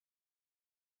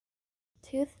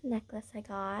tooth necklace I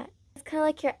got. It's kind of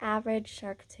like your average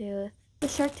shark tooth. The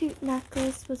shark tooth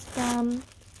necklace was from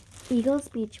Eagles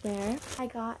Beachwear. I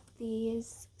got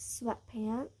these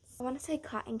sweatpants. I want to say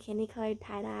cotton candy colored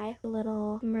tie-dye. The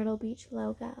little Myrtle Beach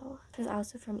logo. This is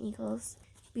also from Eagles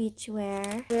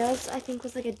Beachwear. Rails, I think,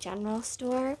 was like a general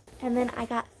store. And then I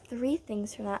got 3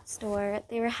 things from that store.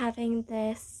 They were having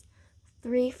this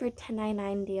 3 for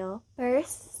 $10.99 deal.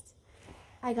 First,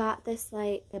 I got this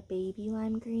like a baby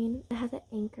lime green. It has an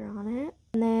anchor on it.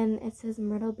 And then it says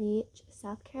Myrtle Beach,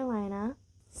 South Carolina.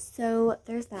 So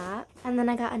there's that. And then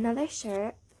I got another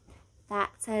shirt that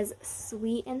says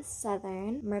Sweet and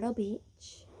Southern, Myrtle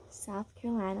Beach, South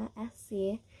Carolina,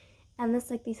 SC. And this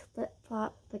like these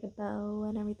flip-flop, like a bow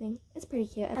and everything. It's pretty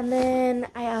cute. And then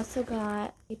I also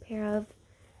got a pair of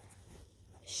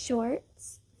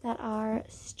shorts that are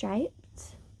striped.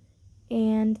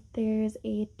 And there's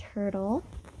a turtle.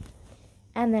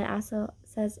 And then it also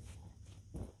says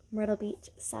Myrtle Beach,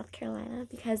 South Carolina,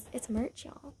 because it's merch,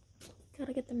 y'all.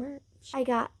 Gotta get the merch. I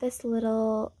got this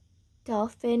little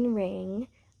dolphin ring.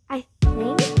 I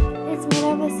think it's made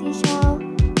out of a seashell.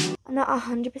 I'm not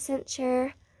 100%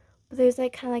 sure, but there's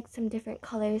like kind of like some different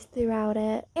colors throughout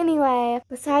it. Anyway,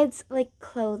 besides like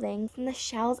clothing, from the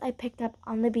shells I picked up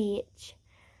on the beach,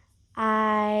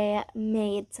 I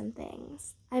made some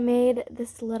things. I made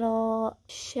this little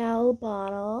shell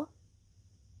bottle.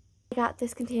 I got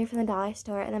this container from the dollar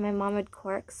store, and then my mom would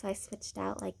cork, so I switched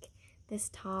out like this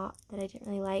top that I didn't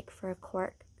really like for a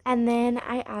cork. And then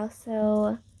I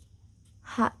also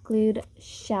hot glued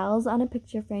shells on a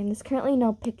picture frame. There's currently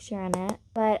no picture in it,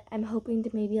 but I'm hoping to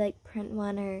maybe like print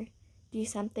one or do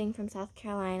something from South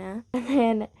Carolina. And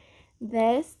then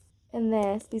this and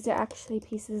this, these are actually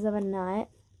pieces of a nut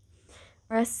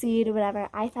or a seed or whatever.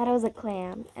 I thought it was a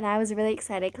clam, and I was really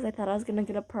excited because I thought I was gonna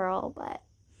get a pearl, but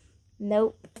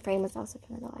nope. The frame was also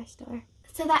from the dollar store.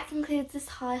 So that concludes this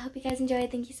haul. I hope you guys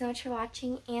enjoyed. Thank you so much for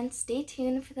watching, and stay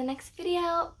tuned for the next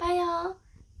video. Bye, y'all.